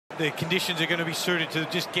the conditions are going to be suited to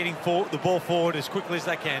just getting the ball forward as quickly as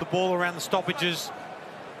they can. The ball around the stoppages,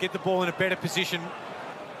 get the ball in a better position.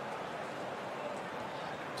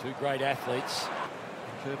 Two great athletes.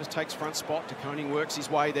 Curvis takes front spot. Koning works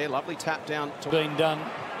his way there. Lovely tap down. Been done,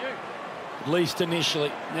 at least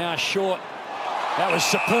initially. Now short. That was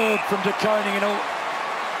superb from Koning in a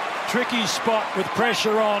tricky spot with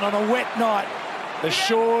pressure on a wet night.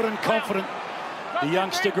 Assured and confident, the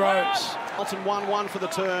youngster grows. Carlton 1-1 for the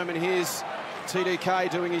term, and here's TDK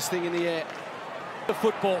doing his thing in the air. The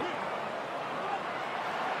football.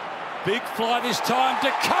 Big fly this time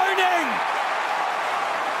to Koning!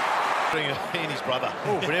 He and his brother.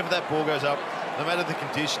 Whenever that ball goes up, no matter the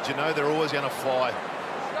conditions, you know they're always going to fly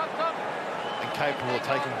and capable of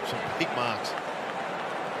taking some big marks.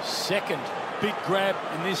 Second big grab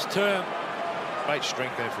in this term. Great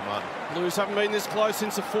strength there from Martin. Blues haven't been this close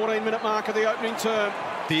since the 14-minute mark of the opening term.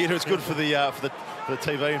 Theatre, it's good for the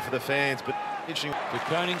TV and for the fans, but interesting.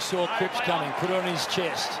 Koning saw Cripps coming, put it on his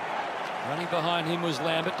chest. Running behind him was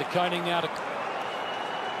Lambert. Koning now to...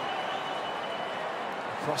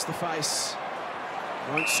 Across the face.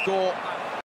 Won't score.